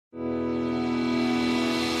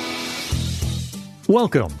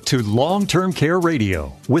Welcome to Long-Term Care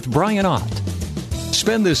Radio with Brian Ott.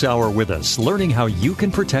 Spend this hour with us learning how you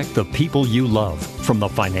can protect the people you love from the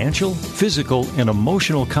financial, physical, and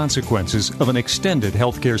emotional consequences of an extended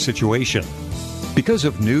healthcare situation. Because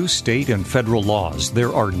of new state and federal laws,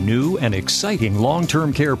 there are new and exciting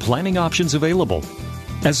long-term care planning options available.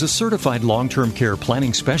 As a certified long-term care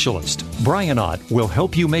planning specialist, Brian Ott will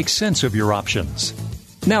help you make sense of your options.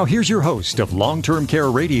 Now, here's your host of Long-Term Care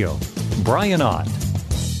Radio, Brian Ott.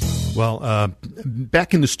 Well,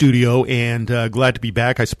 back in the studio and glad to be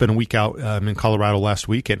back. I spent a week out in Colorado last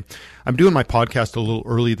week, and I'm doing my podcast a little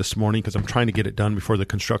early this morning because I'm trying to get it done before the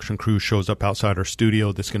construction crew shows up outside our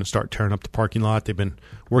studio that's going to start tearing up the parking lot. They've been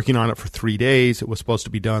working on it for 3 days. It was supposed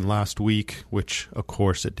to be done last week, which, of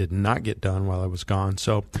course, it did not get done while I was gone.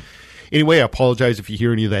 So anyway, I apologize if you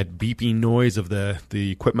hear any of that beeping noise of the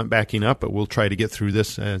equipment backing up, but we'll try to get through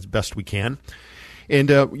this as best we can. And,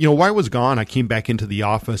 while I was gone, I came back into the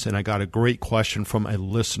office and I got a great question from a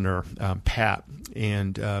listener, Pat.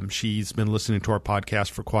 And she's been listening to our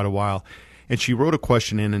podcast for quite a while. And she wrote a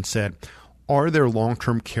question in and said, are there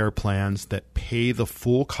long-term care plans that pay the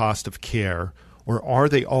full cost of care, or are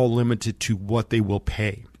they all limited to what they will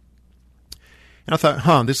pay? And I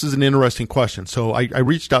thought, this is an interesting question. So I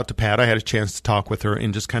reached out to Pat. I had a chance to talk with her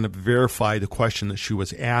and just kind of verify the question that she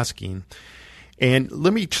was asking. And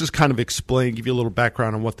let me just kind of explain, give you a little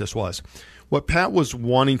background on what this was. What Pat was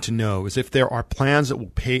wanting to know is if there are plans that will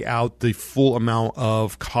pay out the full amount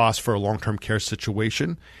of cost for a long-term care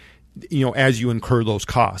situation, as you incur those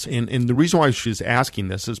costs. And the reason why she's asking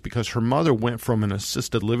this is because her mother went from an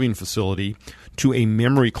assisted living facility to a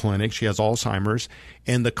memory clinic. She has Alzheimer's,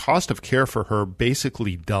 and the cost of care for her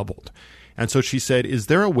basically doubled. And so she said, is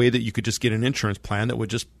there a way that you could just get an insurance plan that would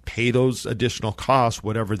just pay those additional costs,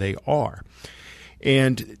 whatever they are?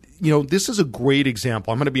 And, this is a great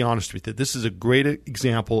example. I'm going to be honest with you. This is a great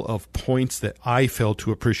example of points that I fail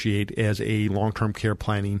to appreciate as a long-term care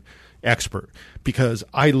planning expert, because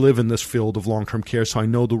I live in this field of long-term care, so I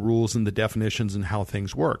know the rules and the definitions and how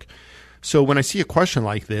things work. So when I see a question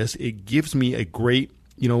like this, it gives me a great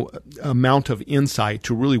amount of insight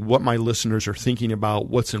to really what my listeners are thinking about,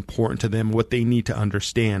 what's important to them, what they need to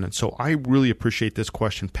understand. And so I really appreciate this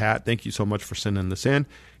question, Pat. Thank you so much for sending this in.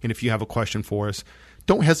 And if you have a question for us,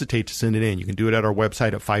 don't hesitate to send it in. You can do it at our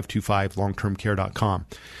website at 525longtermcare.com.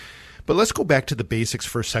 But let's go back to the basics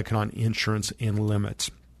for a second on insurance and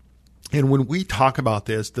limits. And when we talk about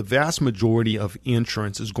this, the vast majority of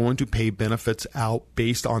insurance is going to pay benefits out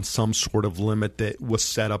based on some sort of limit that was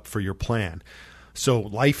set up for your plan. So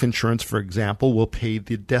life insurance, for example, will pay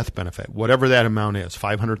the death benefit, whatever that amount is,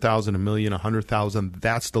 $500,000, $1 million, $100,000.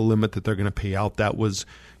 That's the limit that they're going to pay out. That was,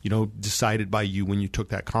 decided by you when you took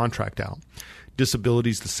that contract out. Disability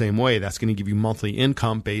is the same way. That's going to give you monthly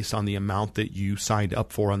income based on the amount that you signed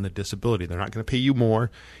up for on the disability. They're not going to pay you more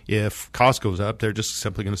if cost goes up. They're just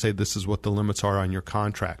simply going to say this is what the limits are on your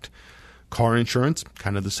contract. Car insurance,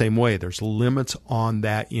 kind of the same way. There's limits on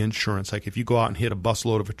that insurance. Like if you go out and hit a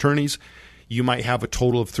busload of attorneys, you might have a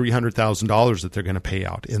total of $300,000 that they're going to pay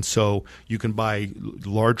out. And so you can buy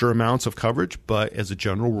larger amounts of coverage, but as a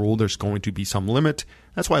general rule, there's going to be some limit.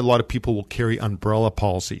 That's why a lot of people will carry umbrella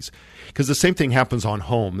policies, because the same thing happens on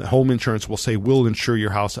home. The home insurance will say, we'll insure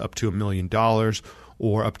your house up to $1 million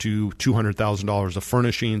or up to $200,000 of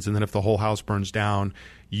furnishings. And then if the whole house burns down,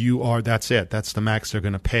 that's it. That's the max they're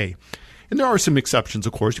going to pay. And there are some exceptions,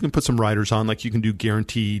 of course. You can put some riders on, like you can do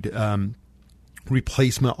guaranteed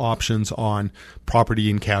replacement options on property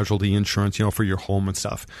and casualty insurance, for your home and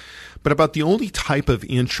stuff. But about the only type of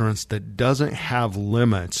insurance that doesn't have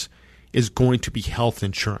limits is going to be health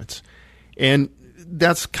insurance. And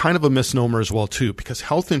that's kind of a misnomer as well, too, because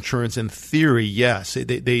health insurance, in theory, yes,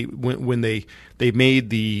 when they made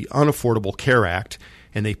the Unaffordable Care Act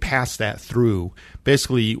and they passed that through,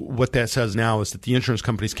 basically what that says now is that the insurance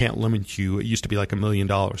companies can't limit you. It used to be like $1 million.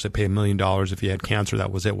 They pay $1 million if you had cancer.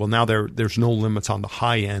 That was it. Well, now there's no limits on the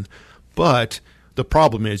high end, but the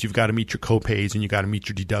problem is you've got to meet your copays and you've got to meet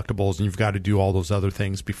your deductibles and you've got to do all those other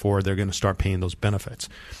things before they're going to start paying those benefits.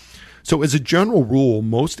 So as a general rule,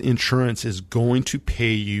 most insurance is going to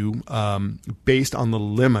pay you based on the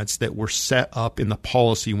limits that were set up in the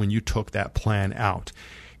policy when you took that plan out.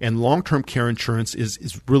 And long-term care insurance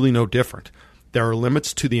is really no different. There are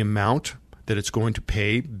limits to the amount that it's going to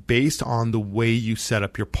pay based on the way you set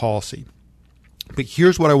up your policy. But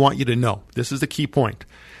here's what I want you to know. This is the key point.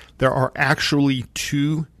 There are actually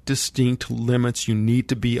two distinct limits you need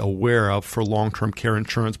to be aware of for long-term care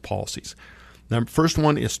insurance policies. The first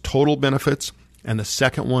one is total benefits, and the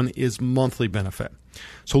second one is monthly benefit.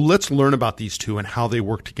 So let's learn about these two and how they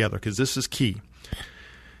work together, because this is key.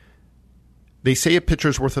 They say a picture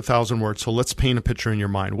is worth 1,000 words, so let's paint a picture in your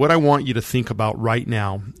mind. What I want you to think about right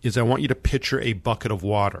now is I want you to picture a bucket of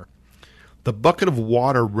water. The bucket of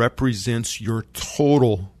water represents your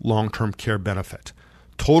total long-term care benefit.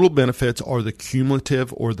 Total benefits are the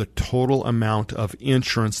cumulative or the total amount of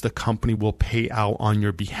insurance the company will pay out on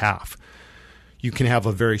your behalf. You can have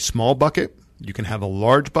a very small bucket, you can have a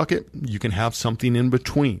large bucket, you can have something in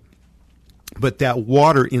between. But that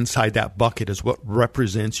water inside that bucket is what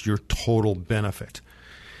represents your total benefit.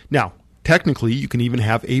 Now, technically, you can even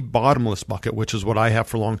have a bottomless bucket, which is what I have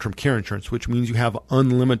for long-term care insurance, which means you have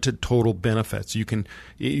unlimited total benefits.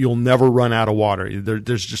 You'll never run out of water.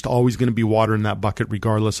 There's just always going to be water in that bucket,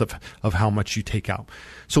 regardless of how much you take out.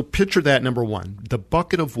 So picture that, number one. The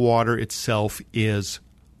bucket of water itself is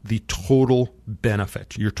the total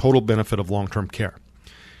benefit, your total benefit of long-term care.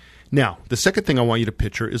 Now, the second thing I want you to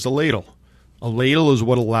picture is a ladle. A ladle is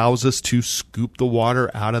what allows us to scoop the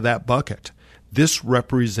water out of that bucket. This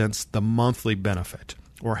represents the monthly benefit,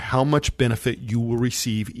 or how much benefit you will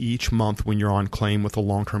receive each month when you're on claim with a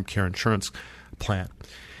long-term care insurance plan.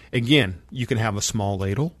 Again, you can have a small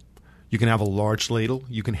ladle, you can have a large ladle,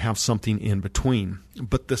 you can have something in between.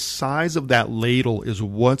 But the size of that ladle is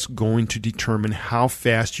what's going to determine how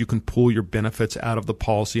fast you can pull your benefits out of the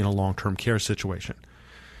policy in a long-term care situation.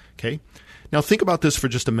 Okay? Now think about this for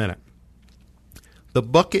just a minute. The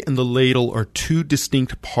bucket and the ladle are two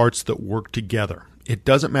distinct parts that work together. It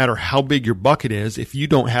doesn't matter how big your bucket is if you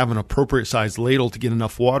don't have an appropriate sized ladle to get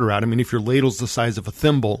enough water out. I mean, if your ladle's the size of a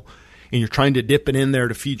thimble and you're trying to dip it in there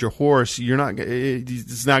to feed your horse,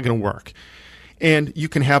 it's not going to work. And you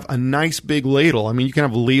can have a nice big ladle. I mean, you can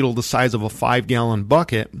have a ladle the size of a 5-gallon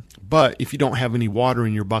bucket, but if you don't have any water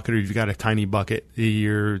in your bucket or if you've got a tiny bucket,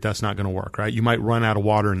 that's not going to work, right? You might run out of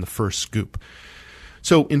water in the first scoop.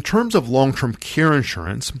 So in terms of long-term care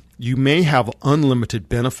insurance, you may have unlimited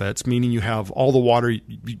benefits, meaning you have all the water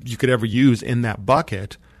you could ever use in that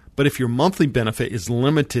bucket. But if your monthly benefit is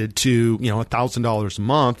limited to, $1,000 a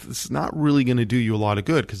month, it's not really going to do you a lot of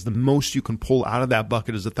good because the most you can pull out of that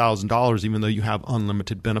bucket is $1,000, even though you have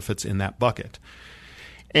unlimited benefits in that bucket.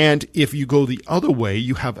 And if you go the other way,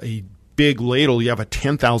 you have a big ladle, you have a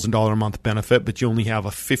 $10,000 a month benefit, but you only have a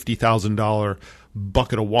 $50,000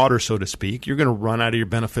 bucket of water, so to speak, you're going to run out of your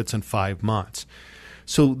benefits in 5 months.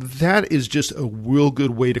 So that is just a real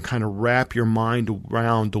good way to kind of wrap your mind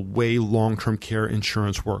around the way long-term care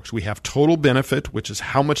insurance works. We have total benefit, which is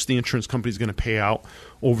how much the insurance company is going to pay out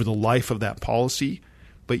over the life of that policy,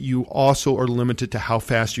 but you also are limited to how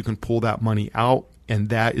fast you can pull that money out, and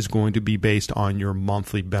that is going to be based on your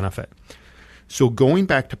monthly benefit. So going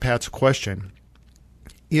back to Pat's question,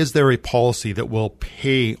 is there a policy that will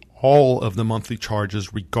pay all of the monthly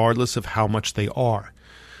charges regardless of how much they are?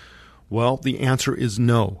 Well, the answer is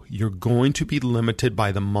no. You're going to be limited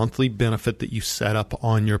by the monthly benefit that you set up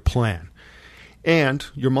on your plan. And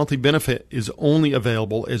your monthly benefit is only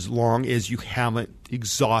available as long as you haven't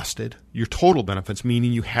exhausted your total benefits,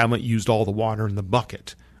 meaning you haven't used all the water in the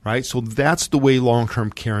bucket, right? So that's the way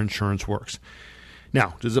long-term care insurance works.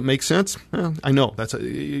 Now, does it make sense? I know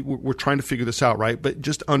we're trying to figure this out, right? But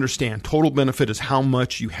just understand, total benefit is how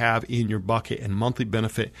much you have in your bucket, and monthly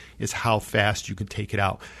benefit is how fast you can take it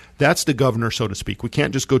out. That's the governor, so to speak. We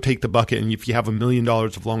can't just go take the bucket, and if you have $1 million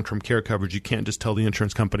of long-term care coverage, you can't just tell the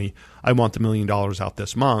insurance company, I want the $1 million out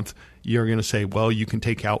this month. You're going to say, well, you can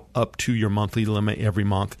take out up to your monthly limit every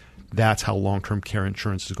month. That's how long-term care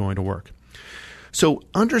insurance is going to work. So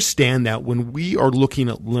understand that when we are looking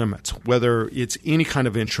at limits, whether it's any kind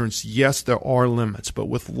of insurance, yes, there are limits. But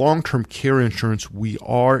with long-term care insurance, we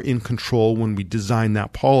are in control when we design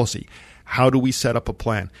that policy. How do we set up a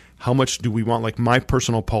plan? How much do we want? Like my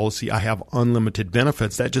personal policy, I have unlimited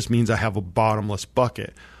benefits. That just means I have a bottomless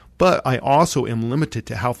bucket. But I also am limited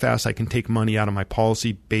to how fast I can take money out of my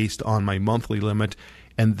policy based on my monthly limit,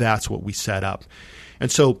 and that's what we set up.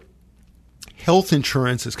 And so health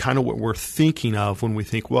insurance is kind of what we're thinking of when we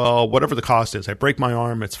think, well, whatever the cost is, I break my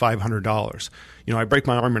arm, it's $500. I break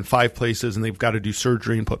my arm in 5 places and they've got to do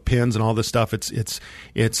surgery and put pins and all this stuff. It's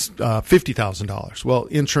 $50,000. Well,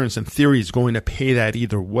 insurance in theory is going to pay that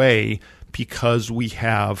either way because we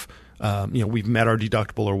have, we've met our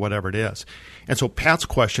deductible or whatever it is. And so Pat's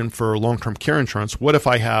question for long-term care insurance, what if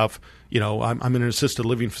I have, I'm in an assisted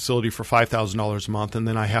living facility for $5,000 a month, and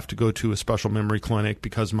then I have to go to a special memory clinic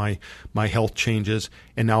because my health changes,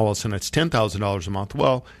 and now all of a sudden it's $10,000 a month.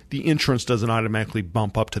 Well, the insurance doesn't automatically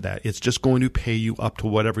bump up to that. It's just going to pay you up to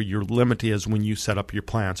whatever your limit is when you set up your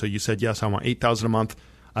plan. So you said, yes, I want $8,000 a month.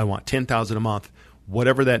 I want $10,000 a month.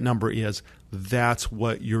 whatever that number is, that's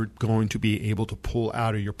what you're going to be able to pull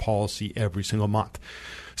out of your policy every single month.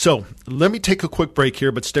 So let me take a quick break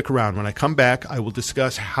here, but stick around. When I come back, I will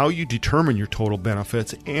discuss how you determine your total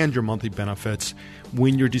benefits and your monthly benefits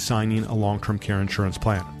when you're designing a long-term care insurance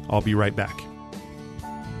plan. I'll be right back.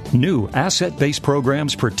 New asset-based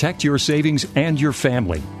programs protect your savings and your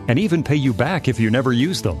family, and even pay you back if you never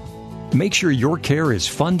use them. Make sure your care is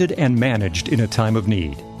funded and managed in a time of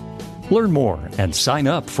need. Learn more and sign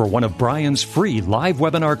up for one of Brian's free live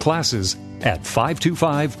webinar classes at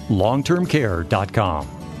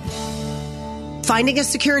 525longtermcare.com. Finding a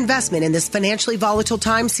secure investment in this financially volatile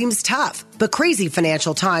time seems tough, but crazy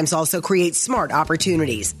financial times also create smart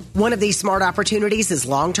opportunities. One of these smart opportunities is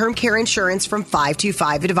long-term care insurance from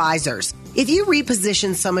 525 Advisors. If you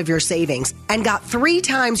reposition some of your savings and got 3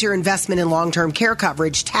 times your investment in long-term care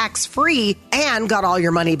coverage tax-free and got all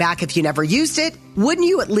your money back if you never used it, wouldn't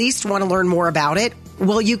you at least want to learn more about it?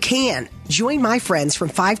 Well, you can. Join my friends from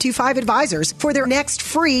 525 Advisors for their next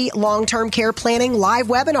free long-term care planning live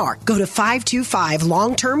webinar. Go to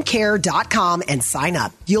 525longtermcare.com and sign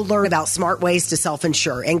up. You'll learn about smart ways to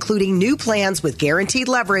self-insure, including new plans with guaranteed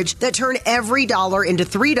leverage that turn every dollar into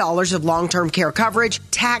 $3 of long-term care coverage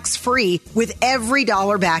tax-free with every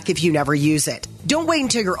dollar back if you never use it. Don't wait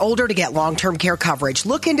until you're older to get long-term care coverage.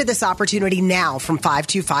 Look into this opportunity now from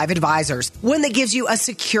 525 Advisors, one that gives you a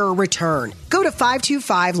secure return. Go to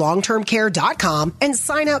 525longtermcare.com and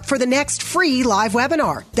sign up for the next free live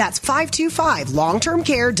webinar. That's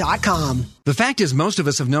 525longtermcare.com. The fact is, most of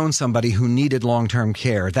us have known somebody who needed long-term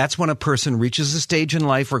care. That's when a person reaches a stage in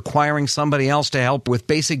life requiring somebody else to help with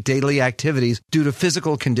basic daily activities due to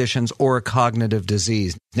physical conditions or a cognitive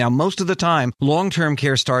disease. Now, most of the time, long-term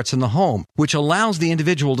care starts in the home, which allows the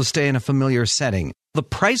individual to stay in a familiar setting. The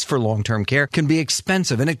price for long-term care can be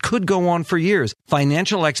expensive, and it could go on for years.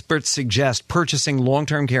 Financial experts suggest purchasing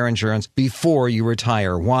long-term care insurance before you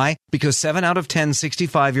retire. Why? Because 7 out of 10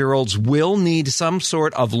 65-year-olds will need some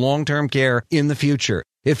sort of long-term care in the future.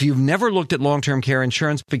 If you've never looked at long-term care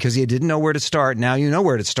insurance because you didn't know where to start, now you know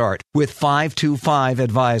where to start with 525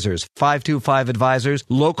 Advisors. 525 Advisors,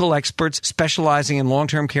 local experts specializing in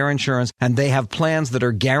long-term care insurance, and they have plans that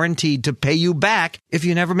are guaranteed to pay you back if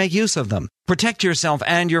you never make use of them. Protect yourself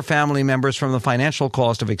and your family members from the financial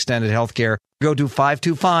cost of extended health care. Go to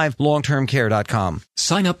 525longtermcare.com.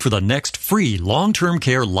 Sign up for the next free long-term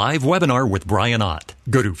care live webinar with Brian Ott.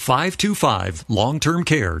 Go to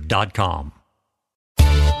 525longtermcare.com.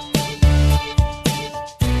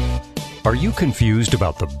 Are you confused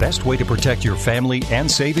about the best way to protect your family and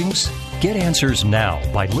savings? Get answers now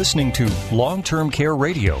by listening to Long-Term Care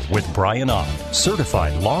Radio with Brian Ott,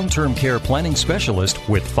 certified long-term care planning specialist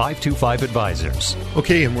with 525 Advisors.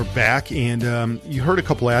 Okay, and we're back, and you heard a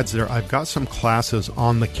couple ads there. I've got some classes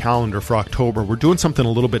on the calendar for October. We're doing something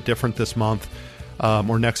a little bit different this month.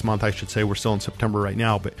 Or next month, I should say. We're still in September right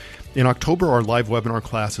now. But in October, our live webinar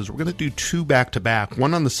classes, we're going to do 2 back-to-back.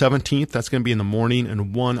 One on the 17th, that's going to be in the morning,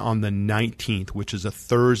 and one on the 19th, which is a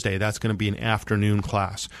Thursday. That's going to be an afternoon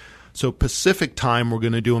class. So Pacific time, we're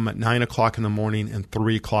going to do them at 9 o'clock in the morning and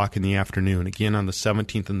 3 o'clock in the afternoon. Again, on the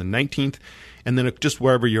 17th and the 19th. And then just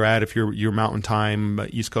wherever you're at, if you're Mountain Time,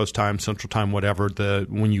 East Coast Time, Central Time, whatever,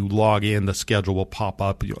 when you log in, the schedule will pop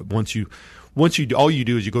up. All you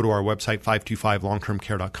do is you go to our website,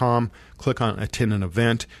 525longtermcare.com, click on attend an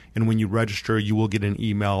event, and when you register, you will get an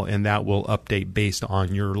email, and that will update based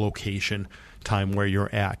on your location time where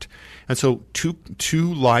you're at. And so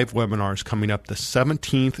two live webinars coming up the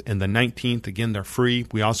 17th and the 19th. Again, they're free.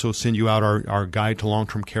 We also send you out our guide to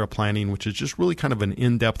long-term care planning, which is just really kind of an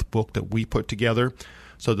in-depth book that we put together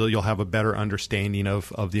so that you'll have a better understanding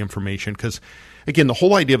of the information. Because, again, the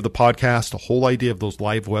whole idea of the podcast, the whole idea of those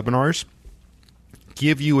live webinars,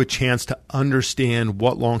 give you a chance to understand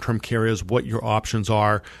what long-term care is, what your options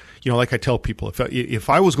are. You know, like I tell people, if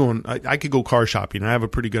I was going, I could go car shopping, and I have a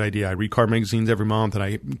pretty good idea. I read car magazines every month, and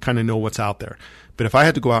I kind of know what's out there. But if I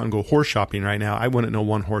had to go out and go horse shopping right now, I wouldn't know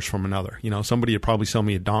one horse from another. You know, somebody would probably sell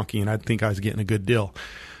me a donkey, and I'd think I was getting a good deal.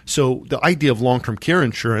 So the idea of long-term care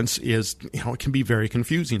insurance is, it can be very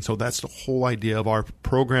confusing. So that's the whole idea of our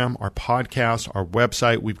program, our podcast, our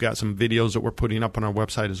website. We've got some videos that we're putting up on our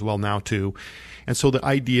website as well now too. And so the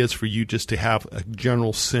idea is for you just to have a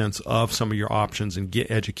general sense of some of your options and get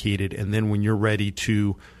educated. And then when you're ready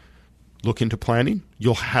to look into planning,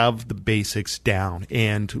 you'll have the basics down,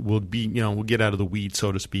 and we'll get out of the weeds,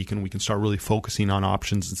 so to speak, and we can start really focusing on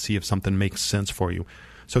options and see if something makes sense for you.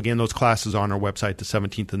 So again, those classes are on our website, the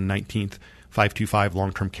 17th and the 19th,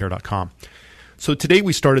 525longtermcare.com. So today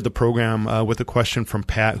we started the program with a question from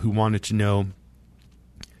Pat, who wanted to know,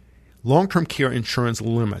 long-term care insurance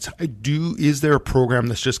limits. Is there a program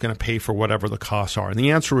that's just going to pay for whatever the costs are? And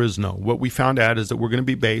the answer is no. What we found out is that we're going to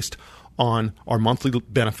be based on our monthly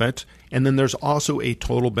benefit, and then there's also a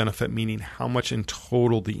total benefit, meaning how much in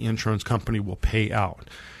total the insurance company will pay out.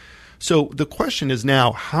 So the question is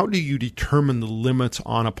now, how do you determine the limits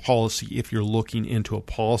on a policy if you're looking into a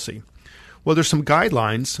policy? Well, there's some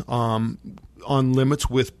guidelines on limits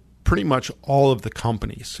with pretty much all of the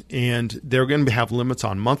companies, and they're going to have limits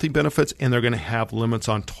on monthly benefits, and they're going to have limits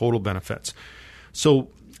on total benefits. So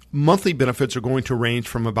monthly benefits are going to range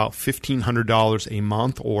from about $1,500 a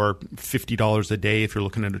month or $50 a day if you're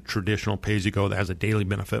looking at a traditional pay-as-you-go that has a daily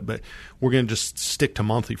benefit, but we're going to just stick to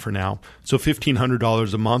monthly for now. So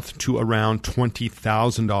 $1,500 a month to around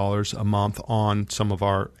 $20,000 a month on some of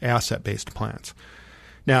our asset-based plans.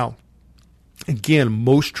 Now, again,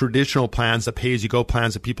 most traditional plans, the pay-as-you-go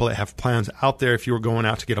plans, the people that have plans out there, if you were going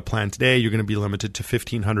out to get a plan today, you're going to be limited to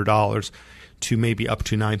 $1,500 to maybe up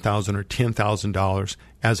to $9,000 or $10,000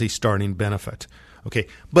 as a starting benefit. Okay,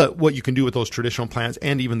 but what you can do with those traditional plans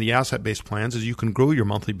and even the asset-based plans is you can grow your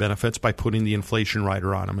monthly benefits by putting the inflation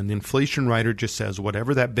rider on them. And the inflation rider just says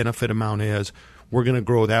whatever that benefit amount is, we're going to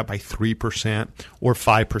grow that by 3% or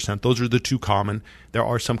 5%. Those are the two common. There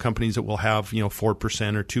are some companies that will have 4% or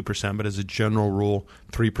 2%, but as a general rule,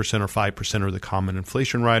 3% or 5% are the common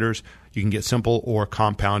inflation riders. You can get simple or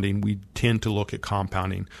compounding. We tend to look at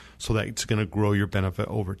compounding so that it's going to grow your benefit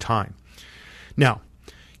over time. Now,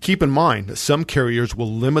 keep in mind that some carriers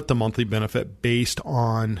will limit the monthly benefit based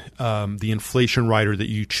on the inflation rider that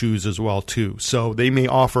you choose as well too. So they may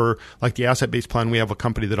offer, like the asset-based plan, we have a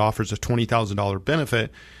company that offers a $20,000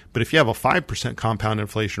 benefit, but if you have a 5% compound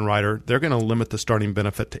inflation rider, they're going to limit the starting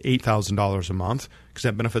benefit to $8,000 a month because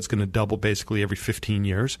that benefit's going to double basically every 15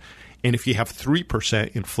 years. And if you have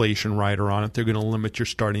 3% inflation rider on it, they're going to limit your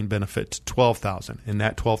starting benefit to $12,000, and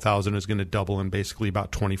that $12,000 is going to double in basically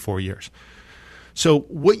about 24 years. So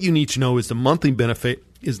what you need to know is the monthly benefit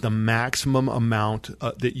is the maximum amount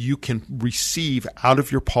that you can receive out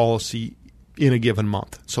of your policy in a given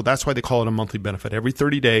month. So that's why they call it a monthly benefit. Every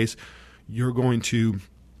 30 days, you're going to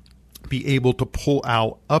be able to pull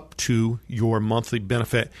out up to your monthly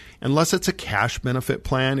benefit, unless it's a cash benefit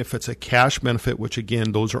plan. If it's a cash benefit, which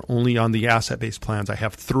again, those are only on the asset-based plans. I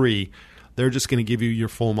have 3. They're just going to give you your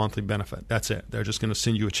full monthly benefit. That's it. They're just going to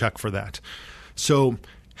send you a check for that. So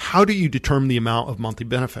how do you determine the amount of monthly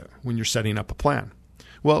benefit when you're setting up a plan?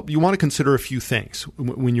 Well, you want to consider a few things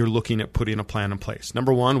when you're looking at putting a plan in place.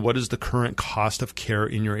 Number one, what is the current cost of care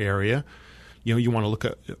in your area? You want to look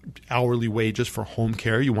at hourly wages for home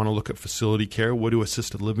care. You want to look at facility care. What do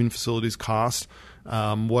assisted living facilities cost?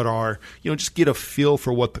 Just get a feel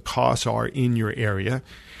for what the costs are in your area.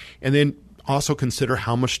 And then also consider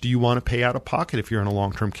how much do you want to pay out of pocket if you're in a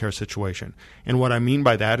long-term care situation. And what I mean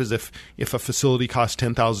by that is if a facility costs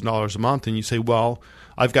 $10,000 a month and you say, well,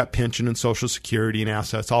 I've got pension and Social Security and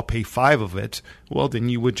assets, I'll pay $5,000 of it, well, then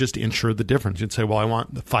you would just insure the difference. You'd say, well, I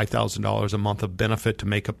want the $5,000 a month of benefit to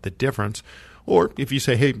make up the difference. Or if you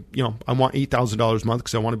say, hey, I want $8,000 a month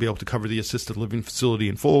because I want to be able to cover the assisted living facility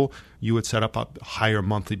in full, you would set up a higher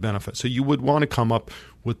monthly benefit. So you would want to come up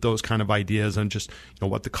with those kind of ideas on just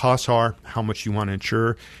what the costs are, how much you want to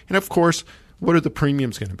insure, and of course, what are the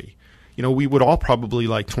premiums going to be? We would all probably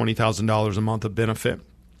like $20,000 a month of benefit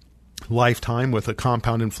lifetime with a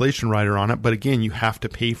compound inflation rider on it, but again, you have to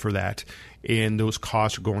pay for that, and those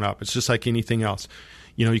costs are going up. It's just like anything else.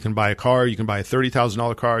 You can buy a car, you can buy a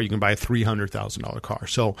 $30,000 car, you can buy a $300,000 car.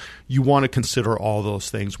 So you want to consider all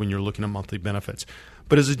those things when you're looking at monthly benefits.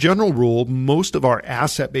 But as a general rule, most of our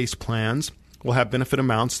asset-based plans will have benefit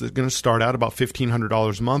amounts that are going to start out about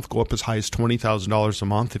 $1,500 a month, go up as high as $20,000 a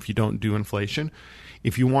month if you don't do inflation.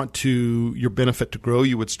 If you want your benefit to grow,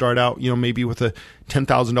 you would start out, maybe with a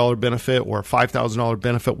 $10,000 benefit or a $5,000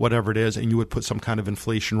 benefit, whatever it is, and you would put some kind of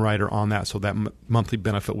inflation rider on that so that monthly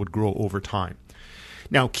benefit would grow over time.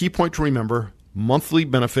 Now, key point to remember, monthly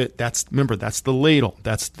benefit, that's the ladle.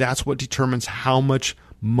 That's what determines how much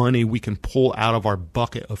money we can pull out of our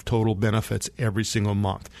bucket of total benefits every single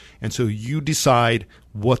month. And so you decide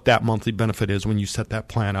what that monthly benefit is when you set that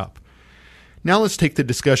plan up. Now let's take the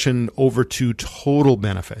discussion over to total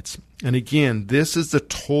benefits. And again, this is the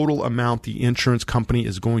total amount the insurance company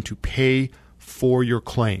is going to pay for your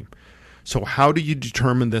claim. So how do you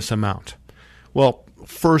determine this amount? Well,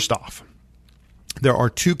 first off, there are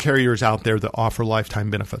 2 carriers out there that offer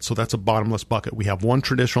lifetime benefits. So that's a bottomless bucket. We have one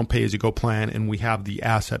traditional pay-as-you-go plan, and we have the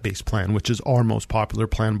asset-based plan, which is our most popular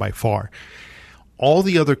plan by far. All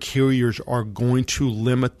the other carriers are going to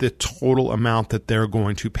limit the total amount that they're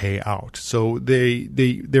going to pay out. So they're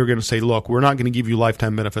going to say, look, we're not going to give you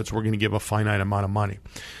lifetime benefits. We're going to give a finite amount of money.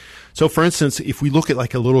 So, for instance, if we look at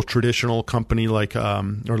like a little traditional company, like or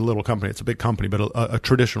a little company, it's a big company, but a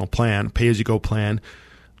traditional plan, pay-as-you-go plan,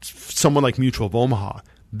 someone like Mutual of Omaha,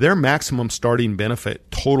 their maximum starting benefit,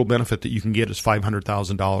 total benefit that you can get is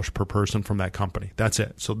 $500,000 per person from that company. That's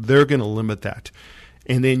it. So they're going to limit that.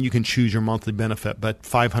 And then you can choose your monthly benefit, but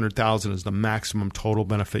 $500,000 is the maximum total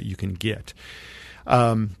benefit you can get.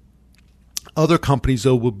 Other companies,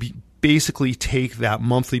 though, will basically take that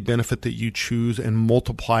monthly benefit that you choose and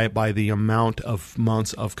multiply it by the amount of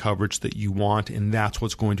months of coverage that you want, and that's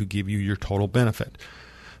what's going to give you your total benefit.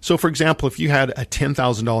 So, for example, if you had a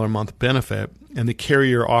 $10,000 a month benefit and the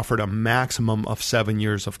carrier offered a maximum of 7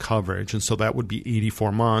 years of coverage, and so that would be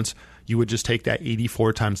 84 months, you would just take that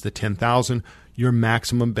 84 times the 10,000. Your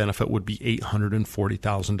maximum benefit would be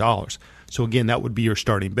 $840,000. So again, that would be your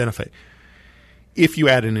starting benefit. If you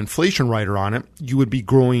add an inflation rider on it, you would be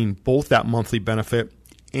growing both that monthly benefit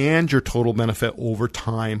and your total benefit over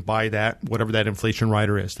time by that, whatever that inflation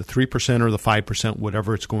rider is, the 3% or the 5%,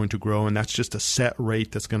 whatever it's going to grow. And that's just a set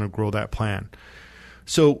rate that's going to grow that plan.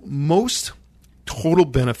 So most total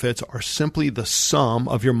benefits are simply the sum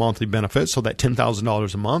of your monthly benefits, so that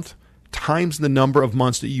 $10,000 a month, times the number of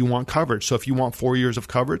months that you want coverage. So if you want 4 years of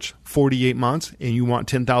coverage, 48 months, and you want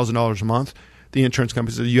 $10,000 a month, the insurance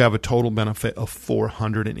company says you have a total benefit of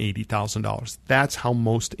 $480,000. That's how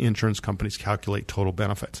most insurance companies calculate total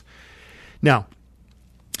benefits. Now,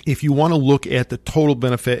 if you want to look at the total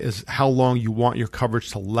benefit as how long you want your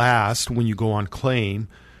coverage to last when you go on claim,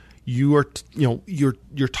 you're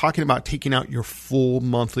talking about taking out your full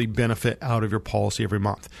monthly benefit out of your policy every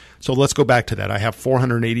month. So let's go back to that. I have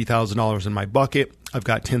 $480,000 in my bucket. I've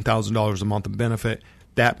got $10,000 a month of benefit.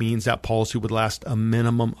 That means that policy would last a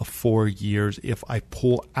minimum of 4 years if I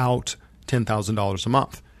pull out $10,000 a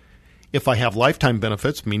month. If I have lifetime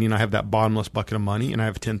benefits, meaning I have that bottomless bucket of money and I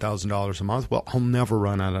have $10,000 a month, well, I'll never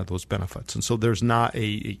run out of those benefits. And so there's not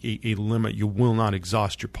a limit. You will not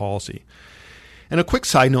exhaust your policy. And a quick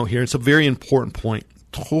side note here, it's a very important point.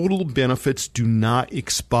 Total benefits do not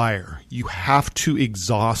expire. You have to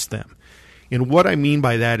exhaust them. And what I mean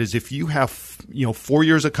by that is if you have 4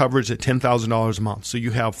 years of coverage at $10,000 a month, so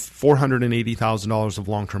you have $480,000 of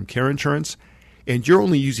long-term care insurance, and you're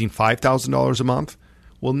only using $5,000 a month,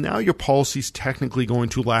 well, now your policy's technically going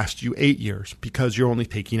to last you 8 years because you're only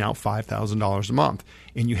taking out $5,000 a month,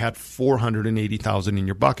 and you had $480,000 in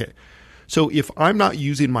your bucket. So if I'm not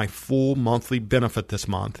using my full monthly benefit this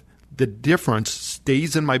month, the difference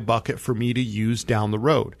stays in my bucket for me to use down the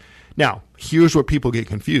road. Now, here's where people get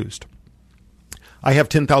confused. I have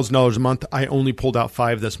 $10,000 a month. I only pulled out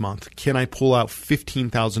 $5,000 this month. Can I pull out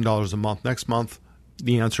 $15,000 a month next month?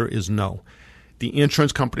 The answer is no. The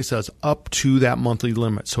insurance company says up to that monthly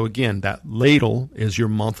limit. So again, that ladle is your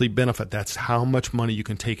monthly benefit. That's how much money you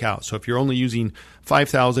can take out. So if you're only using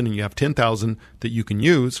 $5,000 and you have $10,000 that you can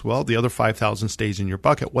use, well, the other $5,000 stays in your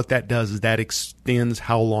bucket. What that does is that extends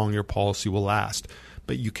how long your policy will last.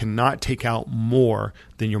 But you cannot take out more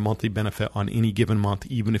than your monthly benefit on any given month,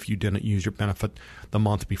 even if you didn't use your benefit the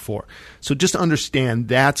month before. So just understand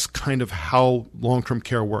that's kind of how long-term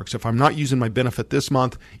care works. If I'm not using my benefit this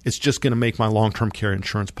month, it's just going to make my long-term care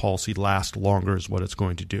insurance policy last longer is what it's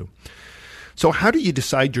going to do. So how do you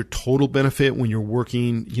decide your total benefit when you're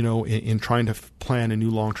working, in trying to plan a new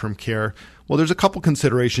long-term care? Well, there's a couple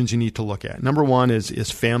considerations you need to look at. Number one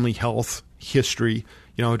is family health history.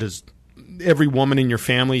 Does every woman in your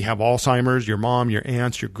family have Alzheimer's, your mom, your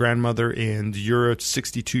aunts, your grandmother, and you're a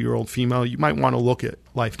 62-year-old female? You might want to look at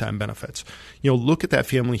lifetime benefits. Look at that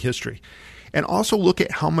family history. And also look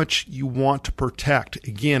at how much you want to protect.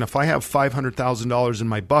 Again, if I have $500,000 in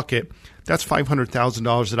my bucket, that's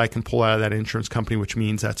 $500,000 that I can pull out of that insurance company, which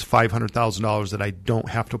means that's $500,000 that I don't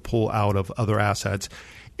have to pull out of other assets.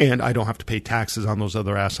 And I don't have to pay taxes on those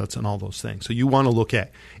other assets and all those things. So you want to look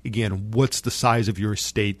at, again, what's the size of your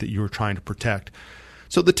estate that you're trying to protect.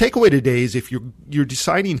 So the takeaway today is if you're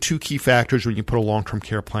deciding two key factors when you put a long-term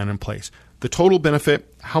care plan in place. The total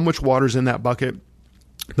benefit, how much water's in that bucket,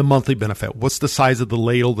 the monthly benefit, what's the size of the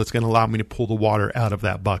ladle that's going to allow me to pull the water out of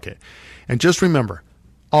that bucket. And just remember,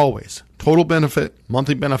 always, total benefit,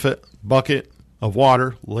 monthly benefit, bucket of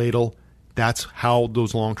water, ladle. That's how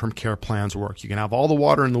those long-term care plans work. You can have all the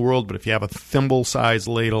water in the world, but if you have a thimble-sized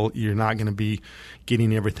ladle, you're not going to be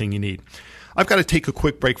getting everything you need. I've got to take a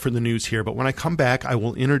quick break for the news here, but when I come back, I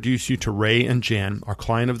will introduce you to Ray and Jen, our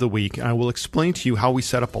client of the week, and I will explain to you how we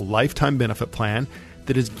set up a lifetime benefit plan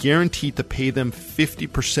that is guaranteed to pay them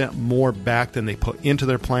 50% more back than they put into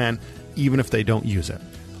their plan, even if they don't use it.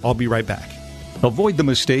 I'll be right back. Avoid the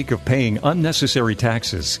mistake of paying unnecessary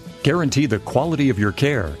taxes. Guarantee the quality of your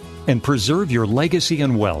care and preserve your legacy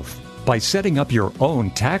and wealth. by setting up your own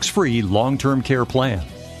tax-free long-term care plan.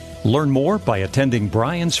 Learn more by attending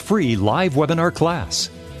Brian's free live webinar class.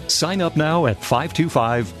 Sign up now at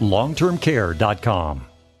 525longtermcare.com.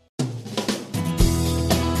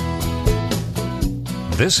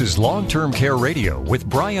 This is Long-Term Care Radio with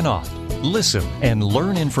Brian Ott. Listen and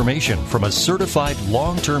learn information from a certified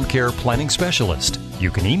long-term care planning specialist.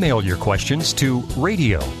 You can email your questions to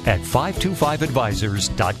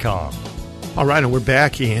radio@525advisors.com. All right, and we're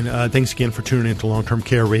back, and thanks again for tuning in to Long-Term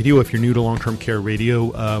Care Radio. If you're new to Long-Term Care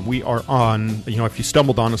Radio, we are on, if you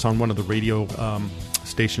stumbled on us on one of the radio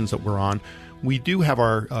stations that we're on, we do have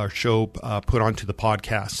our show put onto the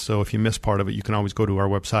podcast. So if you miss part of it, you can always go to our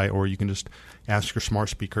website, or you can just ask your smart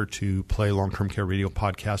speaker to play Long-Term Care Radio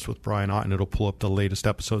podcast with Brian Ott, and it'll pull up the latest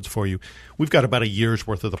episodes for you. We've got about a year's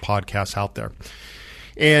worth of the podcasts out there.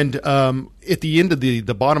 And at the end of the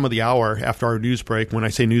bottom of the hour, after our news break, when I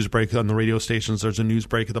say news break on the radio stations, there's a news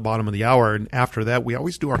break at the bottom of the hour. And after that, we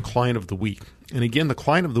always do our Client of the Week. And again, the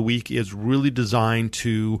Client of the Week is really designed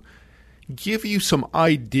to give you some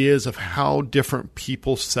ideas of how different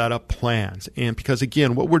people set up plans. And because,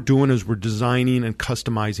 again, what we're doing is we're designing and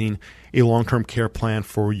customizing a long-term care plan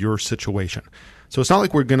for your situation. So it's not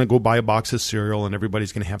like we're going to go buy a box of cereal and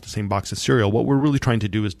everybody's going to have the same box of cereal. What we're really trying to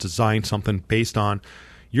do is design something based on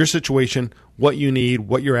your situation, what you need,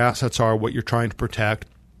 what your assets are, what you're trying to protect.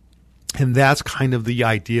 And that's kind of the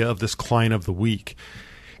idea of this Client of the Week.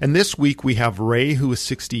 And this week we have Ray, who is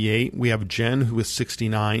 68. We have Jen, who is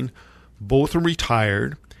 69. Both are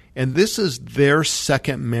retired, and this is their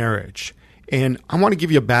second marriage. And I want to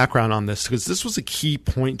give you a background on this because this was a key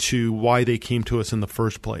point to why they came to us in the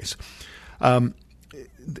first place.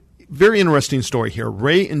 Very interesting story here.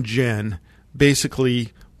 Ray and Jen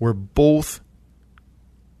basically were both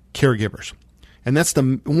caregivers. And that's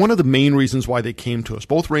one of the main reasons why they came to us.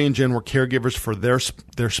 Both Ray and Jen were caregivers for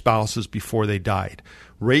their spouses before they died.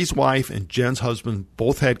 Ray's wife and Jen's husband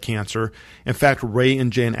both had cancer. In fact, Ray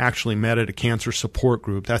and Jen actually met at a cancer support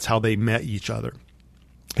group. That's how they met each other.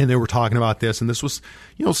 And they were talking about this, and this was,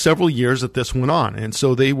 several years that this went on. And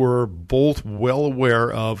so they were both well aware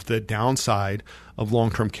of the downside of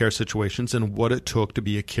long-term care situations and what it took to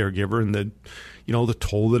be a caregiver and the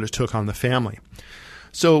toll that it took on the family.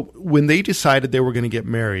 So when they decided they were going to get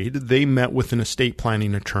married, they met with an estate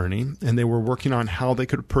planning attorney, and they were working on how they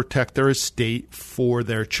could protect their estate for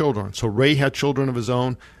their children. So Ray had children of his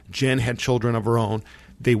own. Jen had children of her own.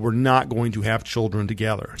 They were not going to have children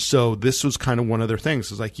together. So this was kind of one of their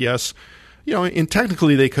things. It's like, yes, and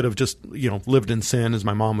technically they could have just, lived in sin, as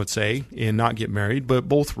my mom would say, and not get married. But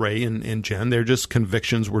both Ray and Jen, their just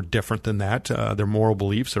convictions were different than that. Their moral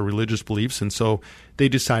beliefs, their religious beliefs. And so they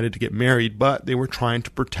decided to get married, but they were trying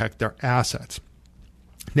to protect their assets.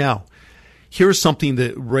 Now, here's something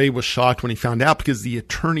that Ray was shocked when he found out, because the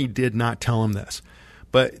attorney did not tell him this.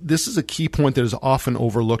 But this is a key point that is often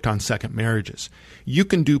overlooked on second marriages. You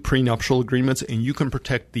can do prenuptial agreements and you can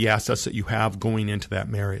protect the assets that you have going into that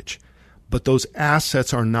marriage. But those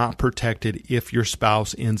assets are not protected if your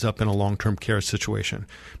spouse ends up in a long-term care situation.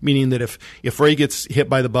 Meaning that if Ray gets hit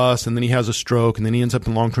by the bus and then he has a stroke and then he ends up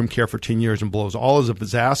in long-term care for 10 years and blows all of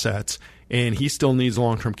his assets and he still needs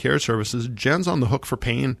long-term care services, Jen's on the hook for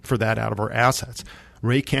paying for that out of her assets.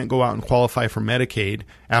 Ray can't go out and qualify for Medicaid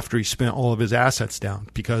after he spent all of his assets down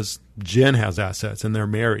because Jen has assets and they're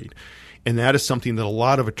married. And that is something that a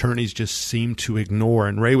lot of attorneys just seem to ignore.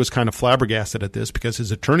 And Ray was kind of flabbergasted at this because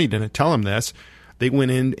his attorney didn't tell him this. They went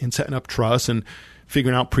in and setting up trusts and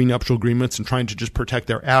figuring out prenuptial agreements and trying to just protect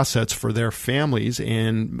their assets for their families.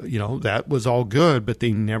 And, that was all good, but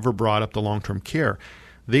they never brought up the long-term care.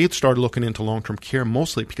 They started looking into long-term care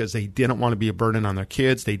mostly because they didn't want to be a burden on their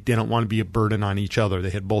kids. They didn't want to be a burden on each other.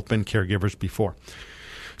 They had both been caregivers before.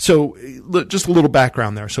 So just a little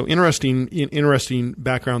background there. So interesting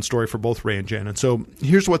background story for both Ray and Jen. And so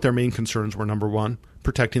here's what their main concerns were. Number one,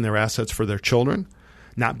 protecting their assets for their children,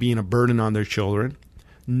 not being a burden on their children,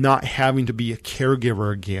 not having to be a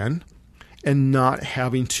caregiver again, and not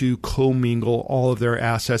having to commingle all of their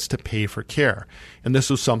assets to pay for care. And this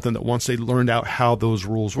was something that once they learned out how those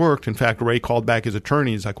rules worked, in fact, Ray called back his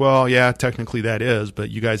attorney. He's like, well, yeah, technically that is, but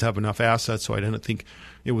you guys have enough assets, so I didn't think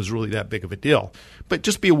it was really that big of a deal. But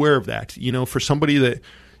just be aware of that. For somebody that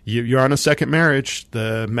you're on a second marriage,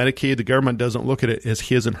 the Medicaid, the government doesn't look at it as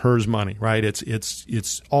his and hers money, right?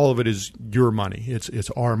 It's all of it is your money. It's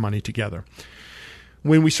our money together.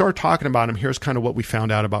 When we started talking about him, here's kind of what we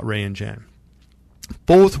found out about Ray and Jen.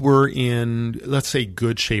 both were in, let's say,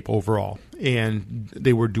 good shape overall, and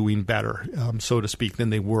they were doing better, so to speak, than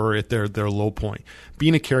they were at their low point.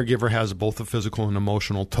 Being a caregiver has both a physical and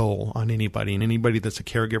emotional toll on anybody, and anybody that's a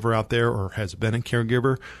caregiver out there or has been a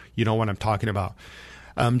caregiver, you know what I'm talking about.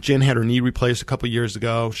 Jen had her knee replaced a couple of years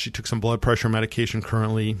ago. She took some blood pressure medication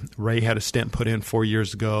currently. Ray had a stent put in 4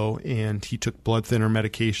 years ago, and he took blood thinner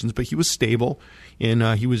medications, but he was stable, and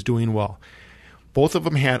he was doing well. Both of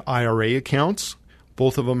them had IRA accounts.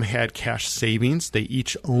 Both of them had cash savings. They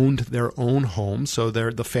each owned their own homes. So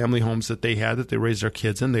they're the family homes that they had that they raised their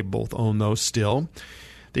kids in. They both own those still.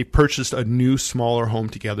 They purchased a new, smaller home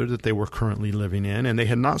together that they were currently living in, and they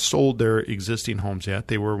had not sold their existing homes yet.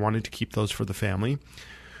 They were wanting to keep those for the family.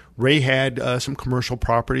 Ray had some commercial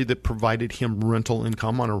property that provided him rental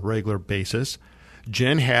income on a regular basis.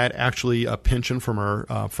 Jen had actually a pension from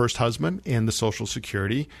her first husband and the Social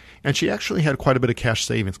Security, and she actually had quite a bit of cash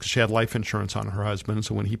savings because she had life insurance on her husband,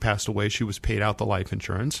 so when he passed away, she was paid out the life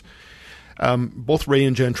insurance. Both Ray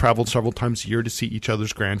and Jen traveled several times a year to see each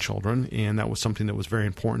other's grandchildren, and that was something that was very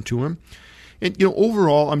important to him. And, you know,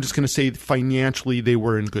 overall, I'm just going to say financially they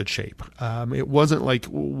were in good shape. It wasn't like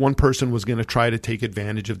one person was going to try to take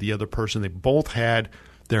advantage of the other person. They both had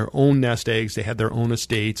their own nest eggs. They had their own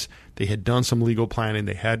estates. They had done some legal planning.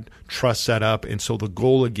 They had trust set up. And so the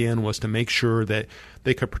goal, again, was to make sure that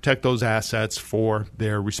they could protect those assets for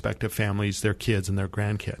their respective families, their kids, and their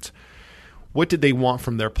grandkids. What did they want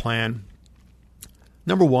from their plan?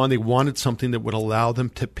 Number one, they wanted something that would allow them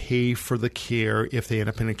to pay for the care if they end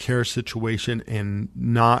up in a care situation and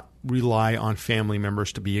not rely on family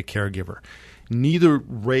members to be a caregiver. Neither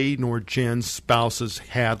Ray nor Jen's spouses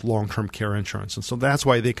had long-term care insurance, and so that's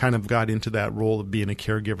why they kind of got into that role of being a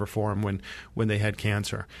caregiver for them when they had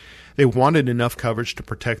cancer. They wanted enough coverage to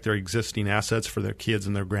protect their existing assets for their kids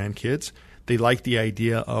and their grandkids. They liked the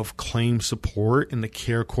idea of claim support and the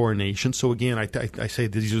care coordination. So again, I say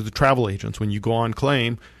these are the travel agents. When you go on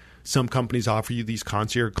claim, some companies offer you these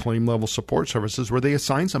concierge claim level support services where they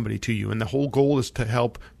assign somebody to you. And the whole goal is to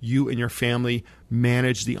help you and your family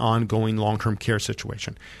manage the ongoing long-term care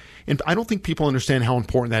situation. And I don't think people understand how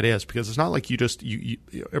important that is, because it's not like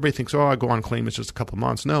everybody thinks, oh, I go on claim, it's just a couple of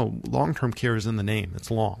months. No, long-term care is in the name.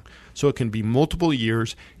 It's long. So it can be multiple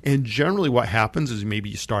years. And generally what happens is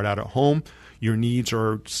maybe you start out at home, your needs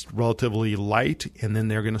are relatively light, and then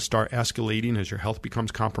they're going to start escalating as your health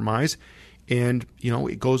becomes compromised. And, you know,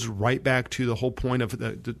 it goes right back to the whole point of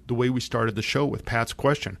the way we started the show with Pat's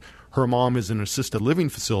question. Her mom is in an assisted living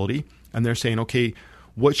facility, and they're saying, okay,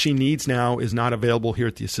 what she needs now is not available here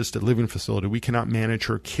at the assisted living facility. We cannot manage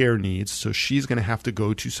her care needs, so she's going to have to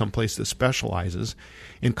go to someplace that specializes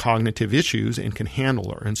in cognitive issues and can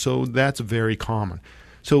handle her. And so that's very common.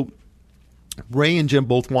 So Ray and Jim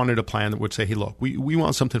both wanted a plan that would say, hey, look, we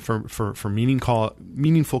want something for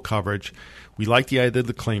meaningful coverage. We like the idea of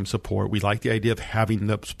the claim support. We like the idea of having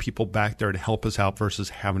those people back there to help us out versus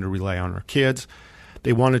having to rely on our kids.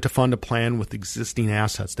 They wanted to fund a plan with existing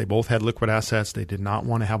assets. They both had liquid assets. They did not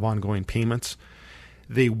want to have ongoing payments.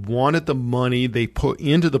 They wanted the money they put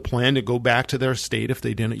into the plan to go back to their estate if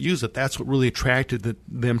they didn't use it. That's what really attracted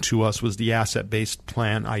them to us, was the asset-based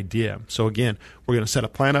plan idea. So again, we're going to set a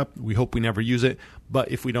plan up. We hope we never use it.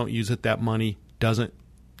 But if we don't use it, that money doesn't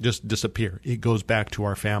just disappear. It goes back to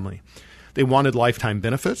our family. They wanted lifetime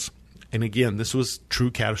benefits. And again, this was true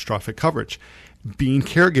catastrophic coverage. Being in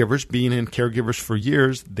caregivers for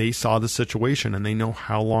years, they saw the situation and they know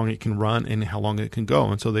how long it can run and how long it can go.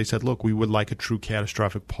 And so they said, look, we would like a true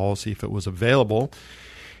catastrophic policy if it was available.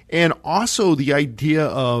 And also the idea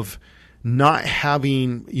of not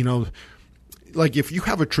having, like if you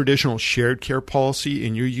have a traditional shared care policy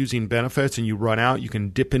and you're using benefits and you run out, you can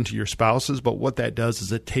dip into your spouse's. But what that does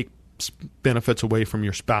is it takes benefits away from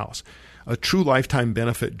your spouse. A true lifetime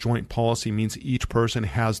benefit joint policy means each person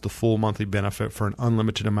has the full monthly benefit for an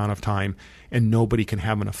unlimited amount of time, and nobody can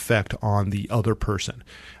have an effect on the other person.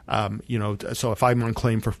 So if I'm on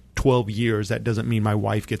claim for 12 years, that doesn't mean my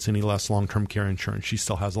wife gets any less long-term care insurance. She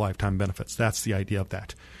still has lifetime benefits. That's the idea of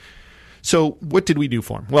that. So what did we do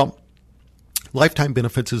for him? Well, lifetime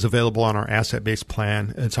benefits is available on our asset-based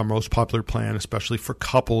plan. It's our most popular plan, especially for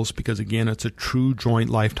couples, because, again, it's a true joint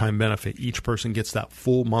lifetime benefit. Each person gets that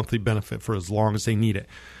full monthly benefit for as long as they need it.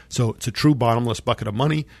 So it's a true bottomless bucket of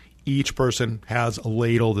money. Each person has a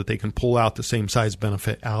ladle that they can pull out the same size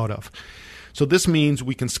benefit out of. So this means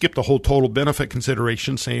we can skip the whole total benefit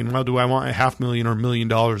consideration, saying, well, do I want $500,000 or $1 million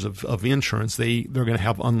of insurance? They're going to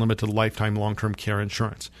have unlimited lifetime long-term care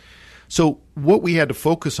insurance. So what we had to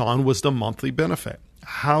focus on was the monthly benefit.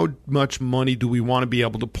 how much money do we want to be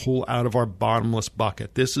able to pull out of our bottomless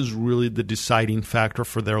bucket? This is really the deciding factor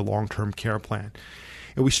for their long-term care plan.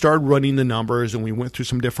 And we started running the numbers, and we went through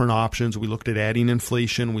some different options. We looked at adding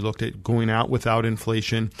inflation. We looked at going out without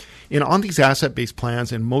inflation. And on these asset-based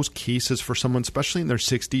plans, in most cases for someone, especially in their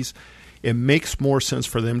 60s, it makes more sense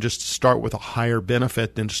for them just to start with a higher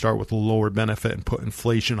benefit than to start with a lower benefit and put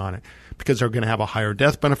inflation on it, because they're going to have a higher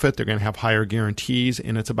death benefit, they're going to have higher guarantees,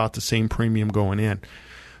 and it's about the same premium going in.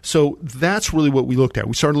 So that's really what we looked at.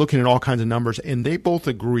 We started looking at all kinds of numbers, and they both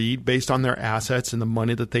agreed, based on their assets and the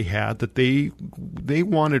money that they had, that they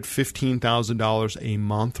wanted $15,000 a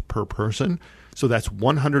month per person. So that's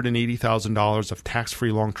 $180,000 of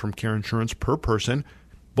tax-free long-term care insurance per person,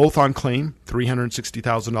 both on claim.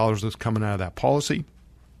 $360,000 is coming out of that policy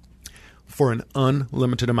for an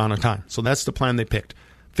unlimited amount of time. So that's the plan they picked.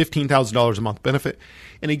 $15,000 a month benefit.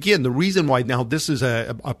 And again, the reason why now this is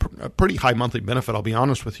a pretty high monthly benefit, I'll be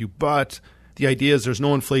honest with you, but the idea is there's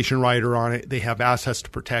no inflation rider on it. They have assets to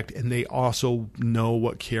protect, and they also know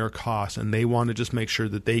what care costs, and they want to just make sure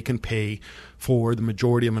that they can pay for the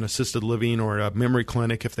majority of an assisted living or a memory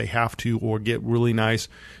clinic if they have to, or get really nice,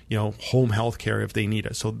 home health care if they need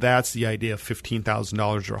it. So that's the idea of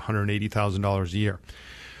 $15,000 or $180,000 a year.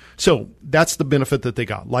 So that's the benefit that they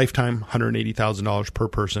got. Lifetime, $180,000 per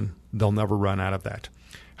person. They'll never run out of that.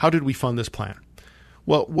 How did we fund this plan?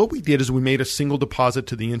 Well, what we did is we made a single deposit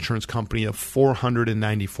to the insurance company of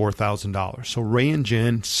 $494,000. So Ray and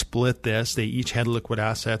Jen split this. They each had liquid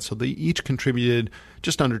assets, so they each contributed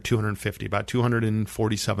just under $250,000, about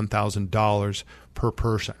 $247,000 per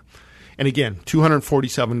person. And again,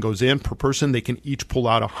 $247,000 goes in per person. They can each pull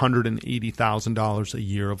out $180,000 a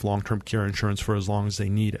year of long-term care insurance for as long as they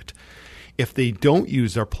need it. If they don't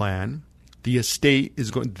use their plan, the estate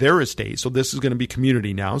is going, their estate, so this is going to be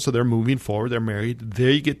community now, so they're moving forward, they're married,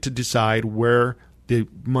 they get to decide where the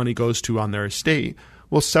money goes to on their estate.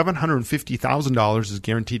 Well, $750,000 is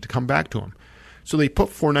guaranteed to come back to them. So they put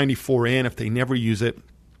 $494,000 in. If they never use it,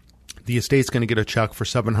 the estate's going to get a check for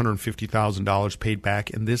 $750,000 paid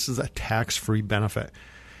back, and this is a tax-free benefit.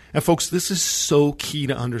 And folks, this is so key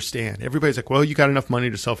to understand. Everybody's like, well, you got enough money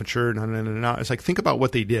to self-insure. No. It's like, think about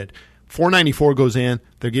what they did. $494,000 goes in.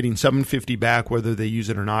 They're getting $750,000 back whether they use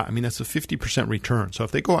it or not. I mean, that's a 50% return. So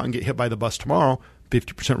if they go out and get hit by the bus tomorrow,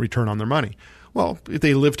 50% return on their money. Well, if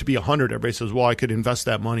they live to be 100, everybody says, well, I could invest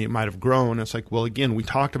that money. It might have grown. It's like, well, again, we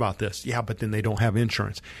talked about this. Yeah, but then they don't have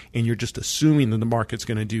insurance. And you're just assuming that the market's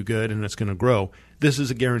going to do good and it's going to grow. This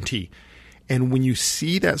is a guarantee. And when you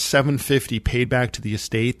see that $750,000 paid back to the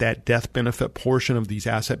estate, that death benefit portion of these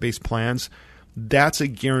asset-based plans, that's a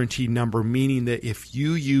guaranteed number, meaning that if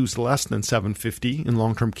you use less than $750,000 in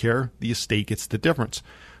long-term care, the estate gets the difference.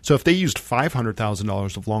 So if they used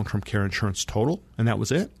 $500,000 of long-term care insurance total, and that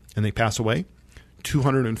was it, and they pass away,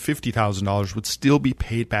 $250,000 would still be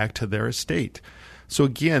paid back to their estate. So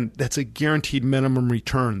again, that's a guaranteed minimum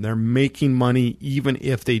return. They're making money even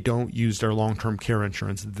if they don't use their long-term care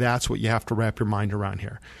insurance. That's what you have to wrap your mind around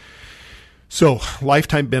here. So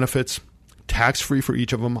lifetime benefits, tax-free for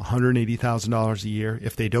each of them, $180,000 a year.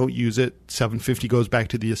 If they don't use it, $750,000 goes back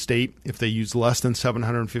to the estate. If they use less than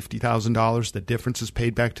 $750,000, the difference is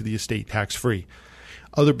paid back to the estate tax-free.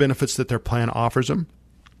 Other benefits that their plan offers them: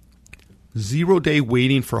 0-day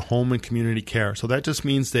waiting for home and community care. So that just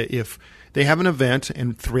means that if they have an event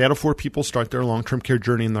and 3 out of 4 people start their long-term care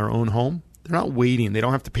journey in their own home, they're not waiting. They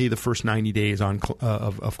don't have to pay the first 90 days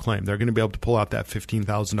of claim. They're going to be able to pull out that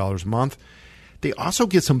 $15,000 a month. They also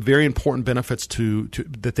get some very important benefits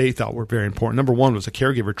that they thought were very important. Number one was a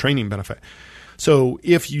caregiver training benefit. So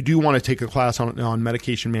if you do want to take a class on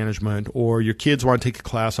medication management, or your kids want to take a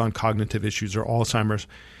class on cognitive issues or Alzheimer's,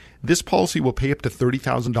 this policy will pay up to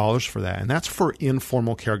 $30,000 for that, and that's for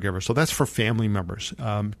informal caregivers. So that's for family members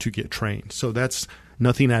to get trained. So that's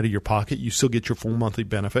nothing out of your pocket. You still get your full monthly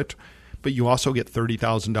benefit, but you also get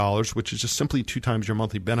 $30,000, which is just simply 2 times your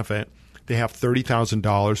monthly benefit. They have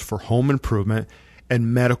 $30,000 for home improvement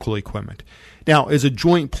and medical equipment. Now, as a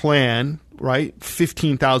joint plan, right,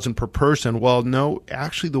 $15,000 per person. Well, no,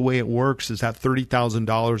 actually the way it works is that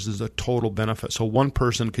 $30,000 is a total benefit. So one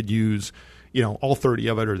person could use all 30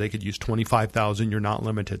 of it, or they could use 25,000. You're not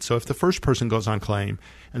limited. So if the first person goes on claim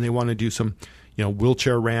and they want to do some,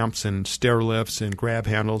 wheelchair ramps and stair lifts and grab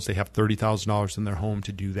handles, they have $30,000 in their home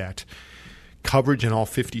to do that. Coverage in all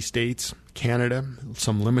 50 states, Canada,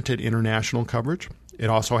 some limited international coverage. It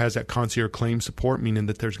also has that concierge claim support, meaning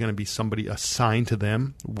that there's going to be somebody assigned to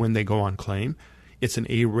them when they go on claim. It's an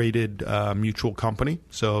A-rated mutual company,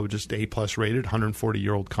 so just A-plus rated,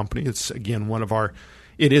 140-year-old company. It's, again,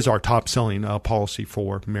 it is our top-selling policy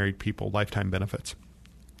for married people, lifetime benefits.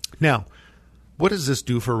 Now, What does this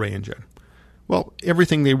do for Ray and Jen? Well,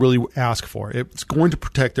 everything they really ask for. It's going to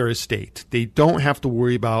protect their estate. They don't have to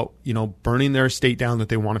worry about, burning their estate down that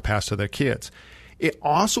they want to pass to their kids. It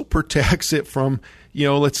also protects it from,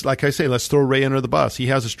 let's throw Ray under the bus. He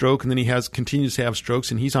has a stroke and then he continues to have strokes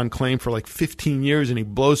and he's on claim for like 15 years and he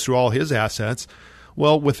blows through all his assets.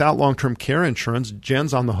 Well, without long-term care insurance,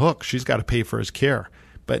 Jen's on the hook. She's got to pay for his care.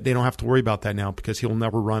 But they don't have to worry about that now because he'll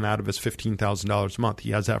never run out of his $15,000 a month.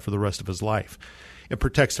 He has that for the rest of his life. It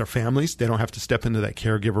protects their families. They don't have to step into that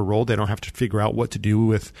caregiver role. They don't have to figure out what to do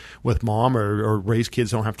with mom or Ray's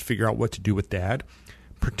kids don't have to figure out what to do with dad.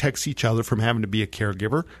 Protects each other from having to be a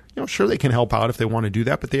caregiver. Sure, they can help out if they want to do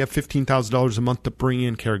that, but they have $15,000 a month to bring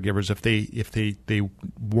in caregivers if they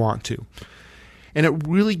want to. And it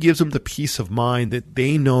really gives them the peace of mind that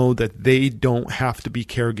they know that they don't have to be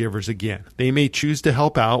caregivers again. They may choose to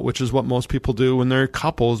help out, which is what most people do when they're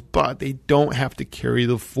couples, but they don't have to carry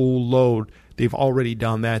the full load. They've already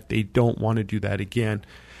done that. They don't want to do that again.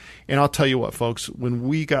 And I'll tell you what, folks, when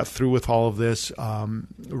we got through with all of this,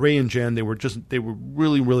 Ray and Jen, they were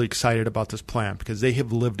really, really excited about this plan because they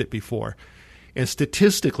have lived it before. And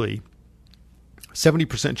statistically,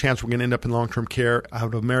 70% chance we're going to end up in long-term care.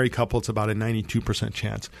 Out of a married couple, it's about a 92%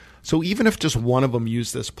 chance. So even if just one of them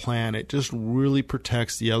used this plan, it just really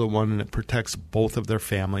protects the other one and it protects both of their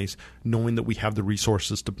families, knowing that we have the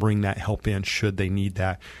resources to bring that help in should they need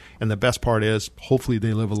that. And the best part is, hopefully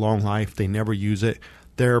they live a long life. They never use it.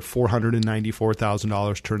 Their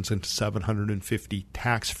 $494,000 turns into $750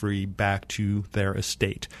 tax-free back to their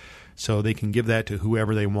estate. So they can give that to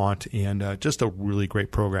whoever they want, and just a really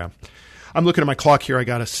great program. I'm looking at my clock here. I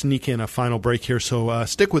got to sneak in a final break here, so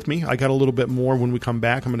stick with me. I got a little bit more when we come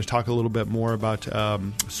back. I'm going to talk a little bit more about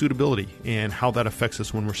suitability and how that affects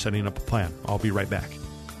us when we're setting up a plan. I'll be right back.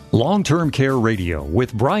 Long-Term Care Radio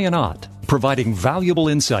with Brian Ott, providing valuable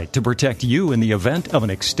insight to protect you in the event of an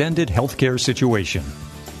extended healthcare situation.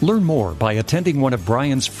 Learn more by attending one of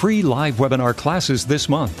Brian's free live webinar classes this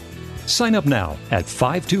month. Sign up now at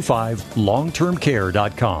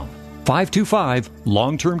 525longtermcare.com.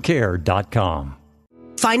 525longtermcare.com.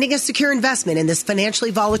 Finding a secure investment in this financially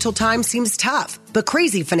volatile time seems tough, but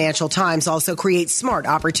crazy financial times also create smart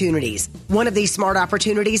opportunities. One of these smart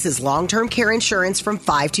opportunities is long-term care insurance from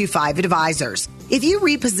 525 Advisors. If you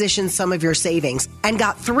reposition some of your savings and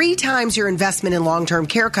got 3 times your investment in long-term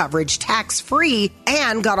care coverage tax-free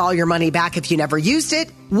and got all your money back if you never used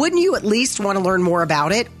it, wouldn't you at least want to learn more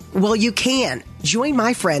about it? Well, you can. Join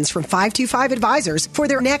my friends from 525 Advisors for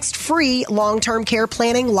their next free long-term care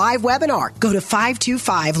planning live webinar. Go to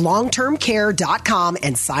 525longtermcare.com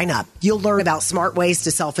and sign up. You'll learn about smart ways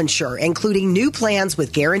to self-insure, including new plans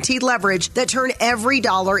with guaranteed leverage that turn every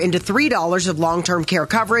dollar into $3 of long-term care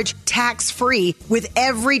coverage tax-free with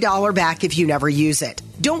every dollar back if you never use it.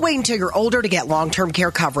 Don't wait until you're older to get long-term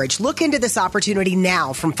care coverage. Look into this opportunity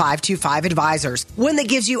now from 525 Advisors, one that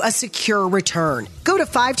gives you a secure return. Go to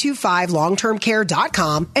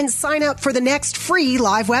 525longtermcare.com and sign up for the next free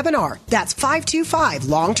live webinar. That's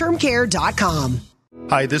 525longtermcare.com.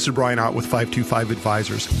 Hi, this is Brian Ott with 525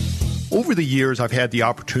 Advisors. Over the years, I've had the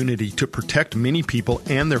opportunity to protect many people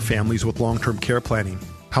and their families with long-term care planning.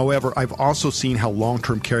 However, I've also seen how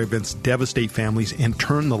long-term care events devastate families and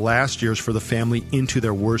turn the last years for the family into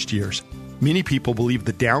their worst years. Many people believe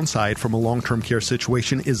the downside from a long-term care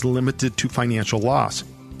situation is limited to financial loss.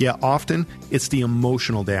 Yet often, it's the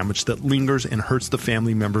emotional damage that lingers and hurts the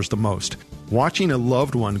family members the most. Watching a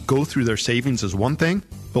loved one go through their savings is one thing,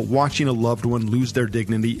 but watching a loved one lose their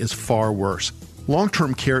dignity is far worse.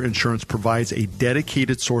 Long-term care insurance provides a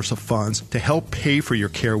dedicated source of funds to help pay for your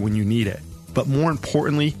care when you need it. But more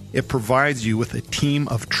importantly, it provides you with a team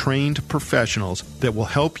of trained professionals that will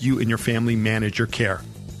help you and your family manage your care.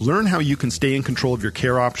 Learn how you can stay in control of your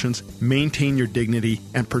care options, maintain your dignity,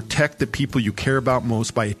 and protect the people you care about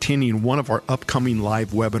most by attending one of our upcoming live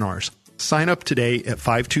webinars. Sign up today at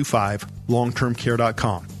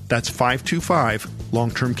 525longtermcare.com. That's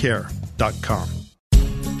 525longtermcare.com.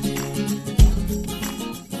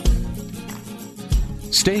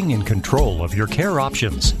 Staying in control of your care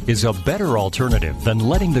options is a better alternative than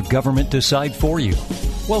letting the government decide for you.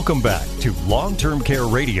 Welcome back to Long-Term Care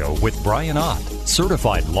Radio with Brian Ott,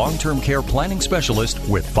 certified long-term care planning specialist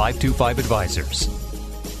with 525 Advisors.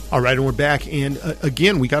 All right, and we're back. And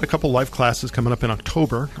again, we got a couple live classes coming up in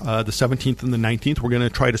October, the 17th and the 19th. We're going to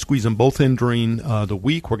try to squeeze them both in during the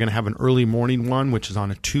week. We're going to have an early morning one, which is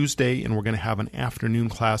on a Tuesday, and we're going to have an afternoon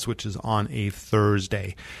class, which is on a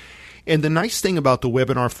Thursday. And the nice thing about the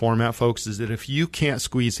webinar format, folks, is that if you can't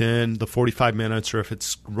squeeze in the 45 minutes or if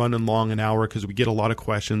it's running long an hour because we get a lot of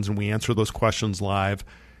questions and we answer those questions live,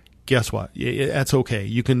 guess what? That's okay.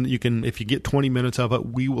 You can, if you get 20 minutes of it,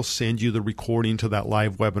 we will send you the recording to that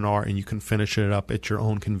live webinar and you can finish it up at your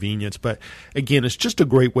own convenience. But again, it's just a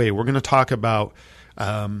great way. We're going to talk about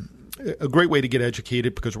a great way to get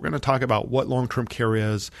educated, because we're going to talk about what long-term care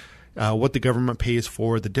is, what the government pays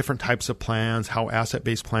for, the different types of plans, how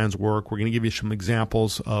asset-based plans work. We're going to give you some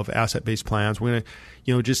examples of asset-based plans. We're going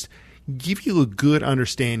to, just give you a good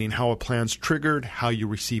understanding how a plan's triggered, how you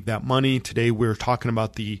receive that money. Today we're talking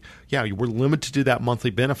about we're limited to that monthly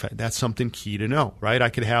benefit. That's something key to know, right? I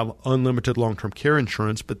could have unlimited long-term care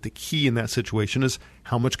insurance, but the key in that situation is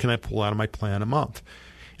how much can I pull out of my plan a month?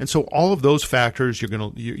 And so all of those factors, we're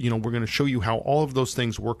going to show you how all of those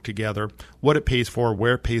things work together, what it pays for,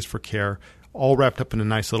 where it pays for care, all wrapped up in a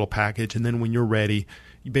nice little package. And then when you're ready,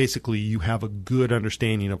 you have a good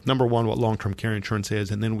understanding of, number one, what long-term care insurance is,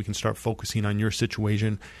 and then we can start focusing on your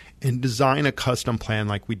situation and design a custom plan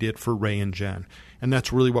like we did for Ray and Jen. And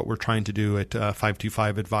that's really what we're trying to do at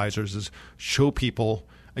 525 Advisors, is show people,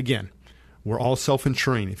 again, we're all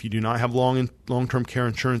self-insuring. If you do not have long-term care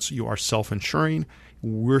insurance, you are self-insuring.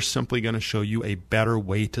 We're simply going to show you a better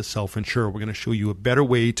way to self-insure. We're going to show you a better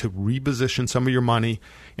way to reposition some of your money.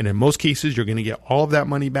 And in most cases, you're going to get all of that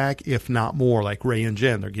money back, if not more, like Ray and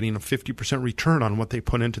Jen. They're getting a 50% return on what they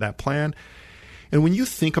put into that plan. And when you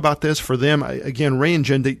think about this, for them, again, Ray and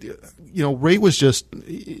Jen, Ray was just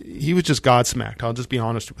godsmacked. I'll just be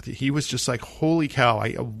honest with you. He was just like, holy cow,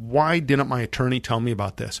 why didn't my attorney tell me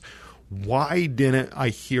about this? Why didn't I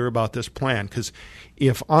hear about this plan? Because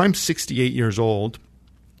if I'm 68 years old,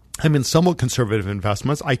 I'm in somewhat conservative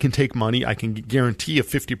investments, I can take money, I can guarantee a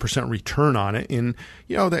 50% return on it. And,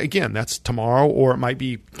 again, that's tomorrow, or it might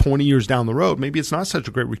be 20 years down the road. Maybe it's not such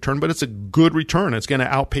a great return, but it's a good return. It's going to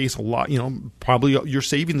outpace a lot, probably your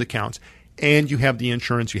savings accounts. And you have the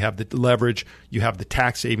insurance, you have the leverage, you have the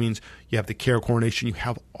tax savings, you have the care coordination, you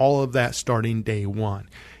have all of that starting day one.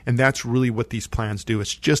 And that's really what these plans do.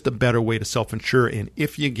 It's just a better way to self-insure. And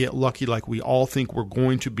if you get lucky, like we all think we're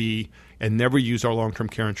going to be, and never use our long-term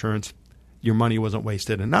care insurance, your money wasn't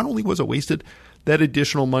wasted. And not only was it wasted, that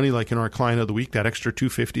additional money, like in our client of the week, that extra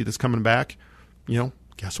 $250 that's coming back,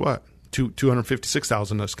 guess what?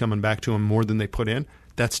 $256,000 that's coming back to them, more than they put in.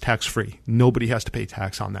 That's tax-free. Nobody has to pay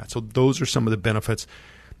tax on that. So those are some of the benefits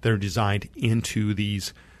that are designed into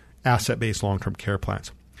these asset-based long-term care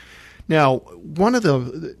plans. Now,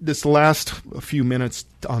 this last few minutes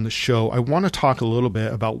on the show, I want to talk a little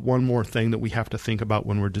bit about one more thing that we have to think about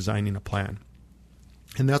when we're designing a plan.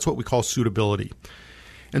 And that's what we call suitability.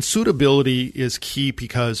 And suitability is key,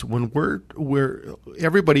 because when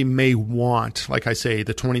everybody may want, like I say,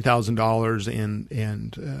 the $20,000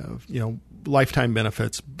 and lifetime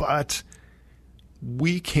benefits, but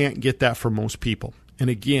we can't get that for most people. And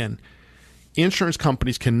again, insurance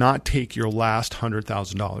companies cannot take your last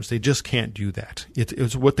 $100,000. They just can't do that.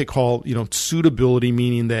 It's what they call, suitability,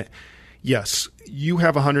 meaning that, yes, you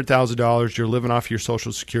have $100,000. You're living off your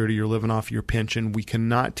Social Security. You're living off your pension. We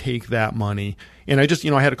cannot take that money. And I just,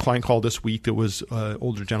 I had a client call this week that was an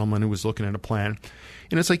older gentleman who was looking at a plan.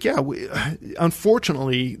 And it's like,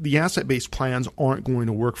 unfortunately, the asset-based plans aren't going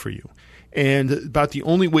to work for you. And about the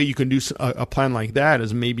only way you can do a plan like that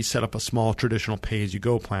is maybe set up a small traditional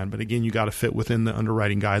pay-as-you-go plan. But again, you got to fit within the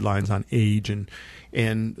underwriting guidelines on age and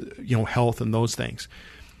health and those things.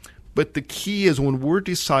 But the key is, when we're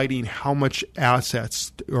deciding how much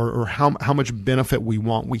assets or how much benefit we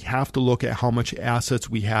want, we have to look at how much assets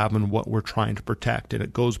we have and what we're trying to protect. And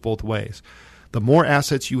it goes both ways. The more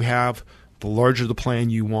assets you have, the larger the plan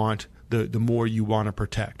you want, the more you want to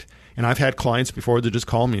protect. And I've had clients before that just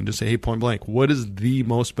call me and just say, hey, point blank, what is the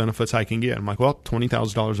most benefits I can get? I'm like, well,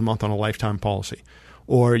 $20,000 a month on a lifetime policy.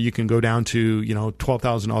 Or you can go down to,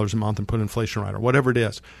 $12,000 a month and put inflation rider, whatever it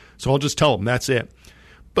is. So I'll just tell them that's it.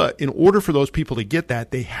 But in order for those people to get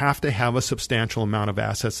that, they have to have a substantial amount of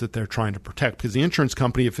assets that they're trying to protect. Because the insurance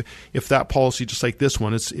company, if that policy, just like this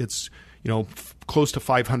one, it's close to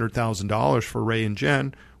 $500,000 for Ray and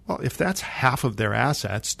Jen, well, if that's half of their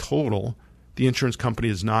assets total, the insurance company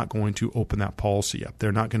is not going to open that policy up.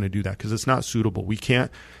 They're not going to do that because it's not suitable. We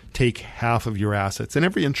can't take half of your assets. And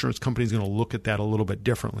every insurance company is going to look at that a little bit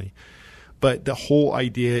differently. But the whole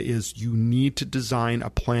idea is you need to design a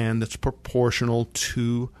plan that's proportional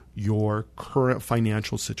to your current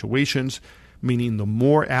financial situations, meaning the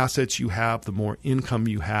more assets you have, the more income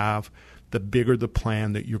you have, the bigger the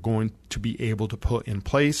plan that you're going to be able to put in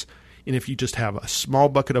place. And if you just have a small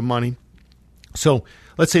bucket of money, so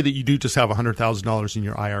let's say that you do just have $100,000 in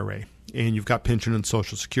your IRA and you've got pension and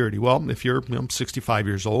Social Security. Well, if you're 65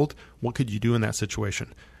 years old, what could you do in that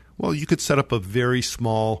situation? Well, you could set up a very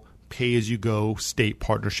small pay-as-you-go state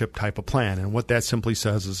partnership type of plan. And what that simply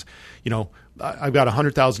says is, I've got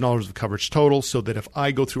 $100,000 of coverage total, so that if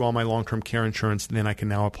I go through all my long-term care insurance, then I can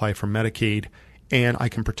now apply for Medicaid, and I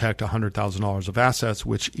can protect $100,000 of assets,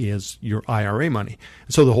 which is your IRA money.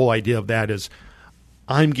 And so the whole idea of that is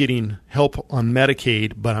I'm getting help on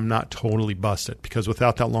Medicaid, but I'm not totally busted, because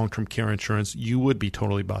without that long-term care insurance, you would be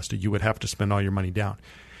totally busted. You would have to spend all your money down.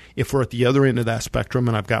 If we're at the other end of that spectrum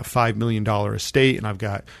and I've got $5 million estate and I've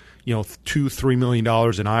got $2-3 million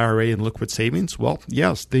in IRA and liquid savings, well,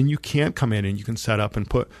 yes, then you can come in and you can set up and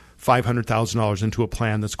put $500,000 into a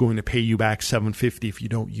plan that's going to pay you back $750 if you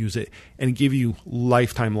don't use it and give you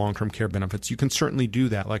lifetime long-term care benefits. You can certainly do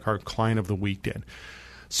that, like our client of the week did.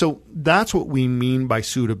 So that's what we mean by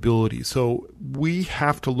suitability. So we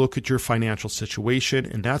have to look at your financial situation,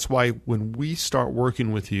 and that's why when we start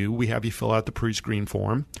working with you, we have you fill out the pre-screen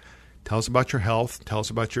form. Tell us about your health. Tell us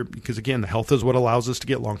about because again, the health is what allows us to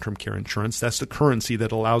get long-term care insurance. That's the currency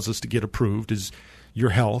that allows us to get approved, is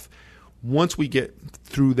your health. Once we get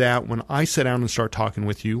through that, when I sit down and start talking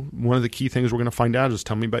with you, one of the key things we're going to find out is,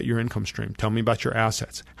 tell me about your income stream. Tell me about your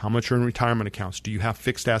assets. How much are in retirement accounts? Do you have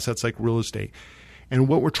fixed assets like real estate? And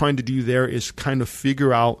what we're trying to do there is kind of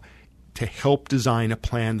figure out to help design a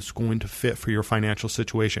plan that's going to fit for your financial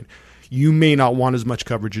situation. You may not want as much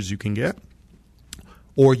coverage as you can get,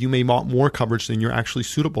 or you may want more coverage than you're actually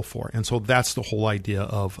suitable for. And so that's the whole idea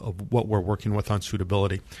of what we're working with on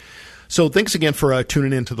suitability. So thanks again for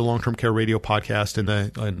tuning in to the Long-Term Care Radio podcast. And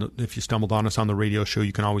if you stumbled on us on the radio show,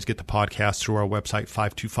 you can always get the podcast through our website,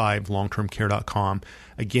 525longtermcare.com.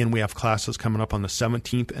 Again, we have classes coming up on the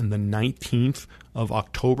 17th and the 19th of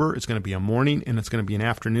October. It's going to be a morning and it's going to be an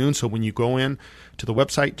afternoon. So when you go in to the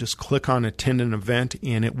website, just click on attend an event,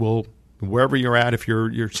 and it will, wherever you're at, if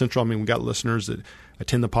you're central, we got listeners that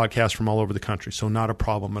attend the podcast from all over the country, so not a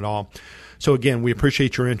problem at all. So again, we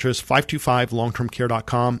appreciate your interest.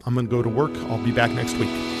 525longtermcare.com. I'm going to go to work. I'll be back next week.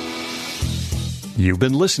 You've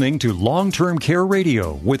been listening to Long-Term Care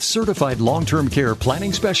Radio with certified long-term care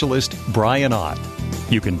planning specialist Brian Ott.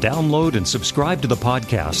 You can download and subscribe to the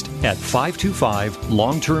podcast at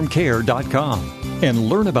 525longtermcare.com and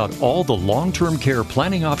learn about all the long-term care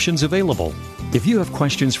planning options available. If you have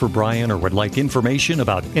questions for Brian or would like information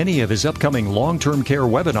about any of his upcoming long-term care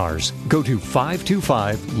webinars, go to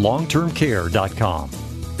 525longtermcare.com.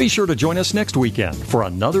 Be sure to join us next weekend for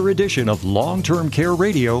another edition of Long-Term Care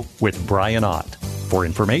Radio with Brian Ott. For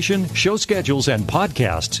information, show schedules, and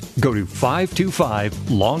podcasts, go to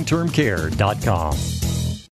 525longtermcare.com.